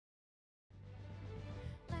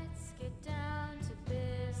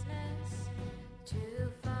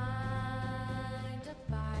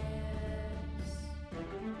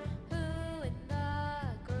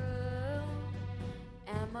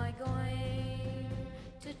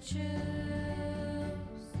choose.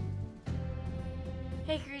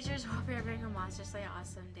 Hey creatures, hope you're having a monstrously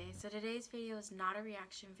awesome day. So today's video is not a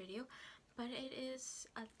reaction video, but it is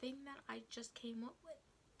a thing that I just came up with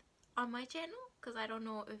on my channel, because I don't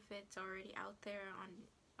know if it's already out there on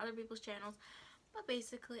other people's channels, but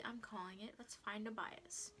basically I'm calling it Let's Find a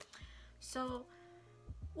Bias. So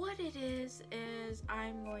what it is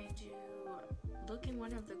I'm going to look in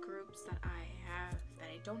one of the groups that I have that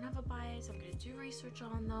I don't have a bias. I'm going to do research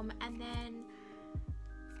on them and then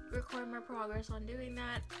record my progress on doing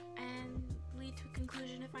that and lead to a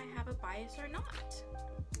conclusion if I have a bias or not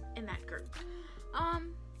in that group.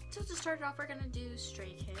 So to start it off, we're gonna do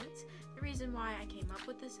Stray Kids. The reason why I came up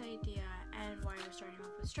with this idea and why we're starting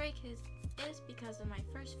off with Stray Kids is because in my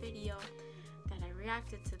first video that I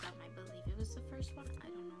reacted to them, I believe it was the first one, I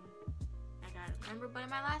don't know, I gotta remember, but in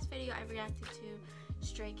my last video I reacted to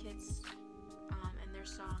Stray Kids and their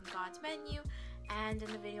song God's Menu, and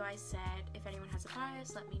in the video I said if anyone has a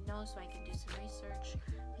bias, let me know so I can do some research,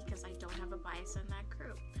 because I don't have a bias in that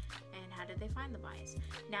group. And how did they find the bias?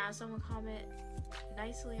 Now someone comment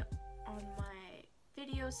nicely on my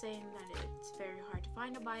video saying that it's very hard to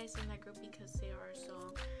find a bias in that group because they are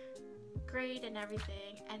so great and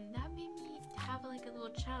everything, and that made me have like a little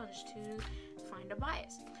challenge to find a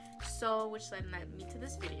bias. So which then led me to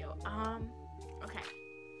this video. Okay,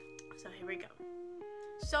 so here we go.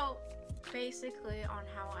 So basically on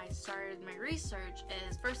how I started my research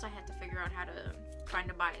is first I had to figure out how to find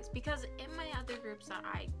a bias, because in my other groups that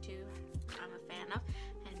I'm a fan of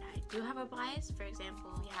and I do have a bias. For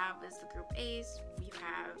example, we have as the group Ace, we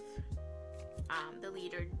have the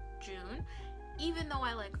leader June. Even though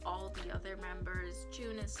I like all the other members,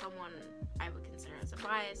 June is someone I would consider as a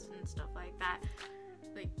bias and stuff like that,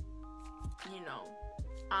 like, you know.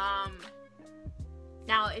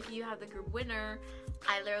 Now if you have the group winner,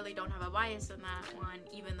 I literally don't have a bias in that one,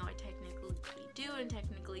 even though I technically do and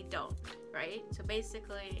technically don't, right? So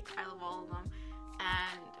basically, I love all of them.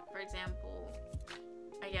 And for example,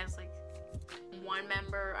 I guess like one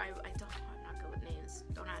member, I'm not good with names.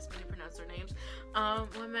 Don't ask me to pronounce their names.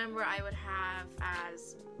 One member I would have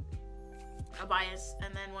as a bias,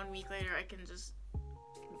 and then 1 week later,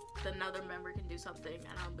 another member can do something,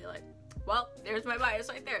 and I'll be like, well, there's my bias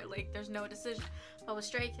right there. Like, there's no decision. But with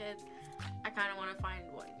Stray Kids, I kind of want to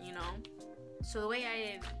find one, you know? So the way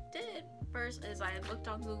I did first is I looked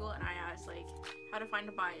on Google and I asked, like, how to find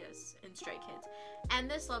a bias in Stray Kids. And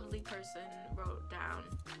this lovely person wrote down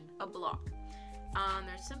a block.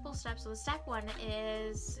 There's simple steps. So the step one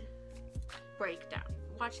is breakdown.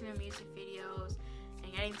 Watching their music videos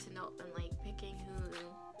and getting to know and, like, picking who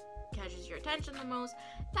catches your attention the most.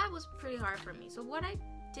 That was pretty hard for me. So what I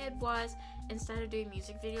did was, instead of doing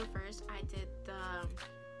music video first, I did the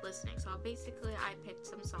listening. So basically I picked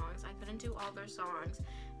some songs. I couldn't do all their songs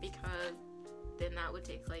because then that would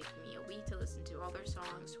take like me a week to listen to all their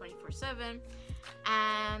songs 24/7,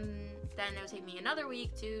 and then it would take me another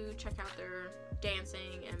week to check out their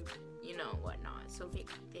dancing and you know whatnot. So it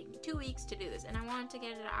would take me 2 weeks to do this, and I wanted to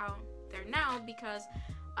get it out there now because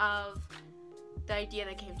of the idea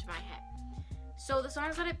that came to my head. So the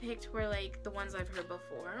songs that I picked were like the ones I've heard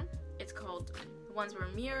before. It's called, the ones were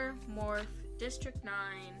Mirror, Morph, District 9,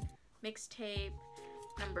 Mixtape,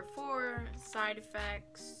 Number 4, Side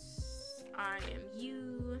Effects, I Am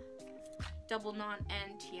You, Double Knot,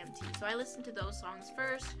 and TMT. So I listened to those songs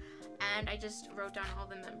first, and I just wrote down all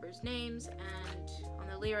the members' names, and on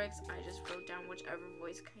the lyrics, I just wrote down whichever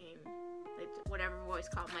voice came, like whatever voice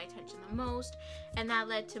caught my attention the most, and that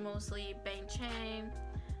led to mostly Bang Chang,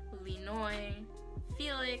 Linoy,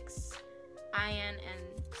 Felix, Ian,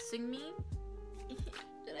 and Singmi.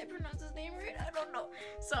 Did I pronounce his name right? I don't know.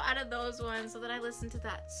 So out of those ones, so that I listened to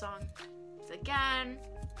that song again,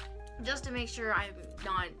 just to make sure I'm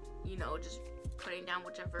not, you know, just putting down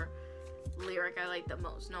whichever lyric I like the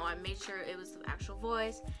most. No, I made sure it was the actual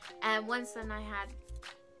voice. And once then I had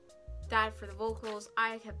that for the vocals,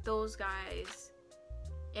 I kept those guys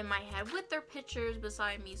in my head with their pictures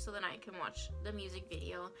beside me so that I can watch the music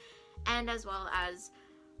video, and as well as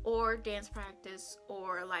or dance practice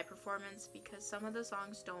or live performance, because some of the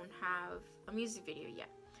songs don't have a music video yet.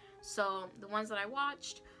 So the ones that I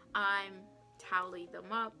watched, I tallied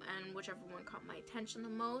them up, and whichever one caught my attention the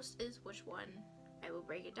most is which one I will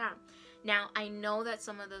break it down. Now I know that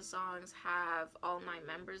some of the songs have all 9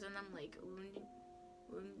 members in them, like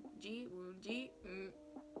Woonji, we're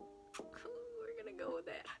gonna go with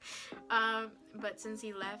that. But since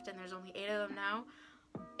he left and there's only 8 of them now,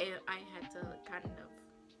 I had to kind of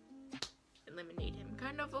eliminate him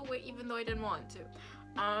kind of away, even though I didn't want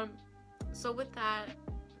to. So with that,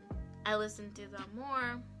 I listened to them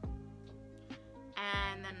more,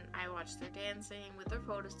 and then watch their dancing with their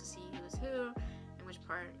photos to see who's who and which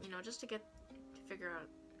part, you know, just to figure out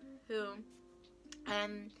who.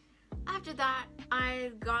 And after that,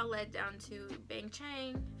 I got led down to Bang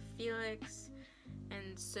Chang, Felix,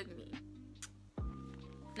 and Sungmi.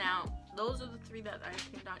 Now, those are the 3 that I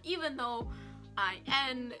came down, even though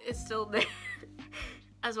IN is still there,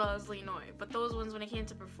 as well as Linoy. But those ones, when it came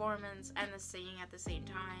to performance and the singing at the same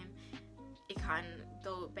time, it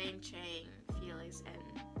though Bang Chang, Felix, and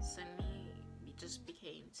Sungmi just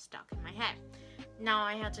became stuck in my head. Now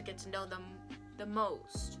I had to get to know them the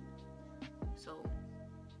most. So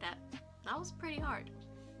that was pretty hard.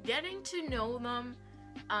 Getting to know them,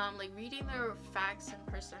 like reading their facts and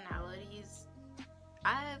personalities,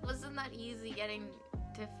 it wasn't that easy getting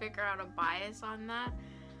to figure out a bias on that.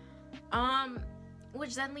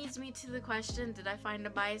 Which then leads me to the question, did I find a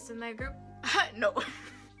bias in that group? No.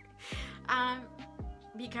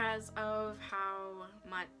 Because of how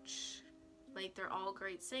much, like, they're all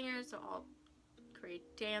great singers, they're all great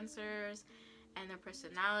dancers, and their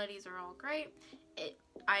personalities are all great.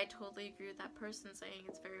 I totally agree with that person saying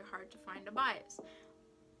it's very hard to find a bias.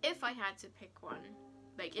 If I had to pick one,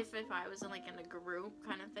 like if I was in a group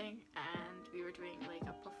kind of thing and we were doing like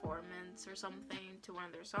a performance or something to one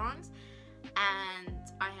of their songs and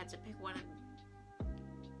I had to pick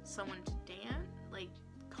someone to dance, like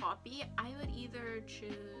copy, I would either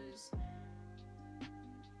choose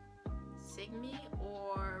Sungmi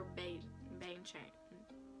or Bang Chang.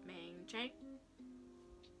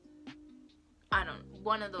 I don't know,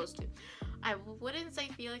 one of those 2. I wouldn't say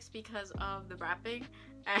Felix because of the rapping,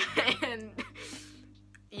 and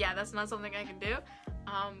yeah, that's not something I can do.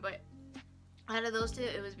 But out of those 2,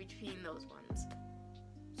 it was between those ones.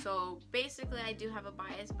 So basically, I do have a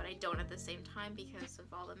bias, but I don't at the same time because of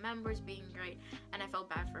all the members being great, and I felt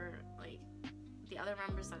bad for like the other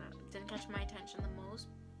members that didn't catch my attention the most.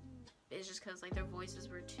 It's just because like their voices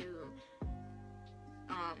were too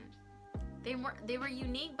they were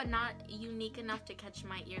unique, but not unique enough to catch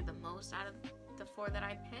my ear the most out of the 4 that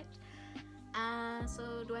I picked.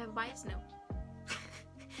 So do I have a bias? No.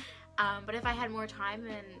 But if I had more time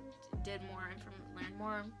and did learn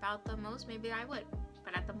more about them most, maybe I would.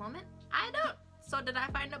 But at the moment, I don't. So did I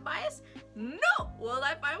find a bias? No. Will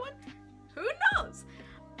I find one? Who knows?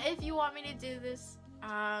 If you want me to do this,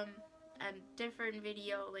 a different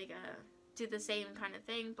video, like do the same kind of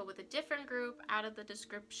thing, but with a different group, out of the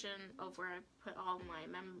description of where I put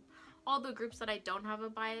all the groups that I don't have a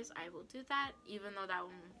bias, I will do that, even though that will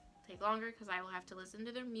take longer because I will have to listen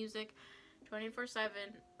to their music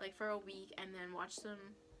 24/7, like for a week, and then watch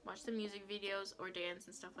the music videos or dance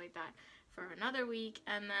and stuff like that for another week,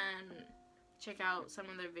 and then check out some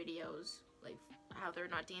of their videos, like how they're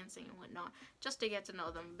not dancing and whatnot, just to get to know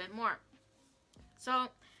them a bit more. So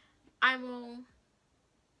I will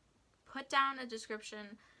put down a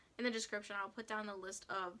description. In the description, I'll put down a list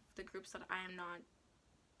of the groups that I am not,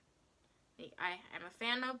 like, I am a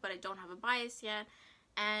fan of, but I don't have a bias yet,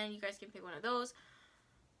 and you guys can pick one of those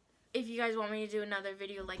if you guys want me to do another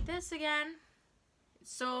video like this again.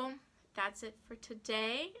 So that's it for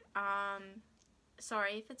today.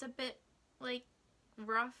 Sorry if it's a bit like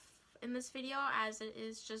rough in this video, as it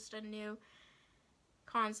is just a new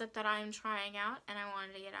concept that I'm trying out and I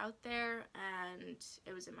wanted to get out there, and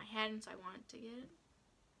it was in my head, and so I wanted to get it,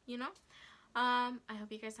 you know. I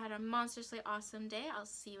hope you guys had a monstrously awesome day. I'll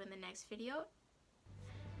see you in the next video.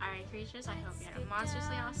 Alright, creatures, I hope you had a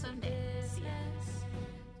monstrously awesome day. See ya.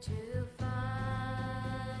 To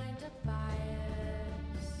find a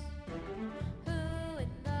bias, who in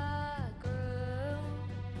the group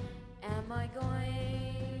am I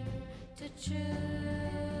going to choose?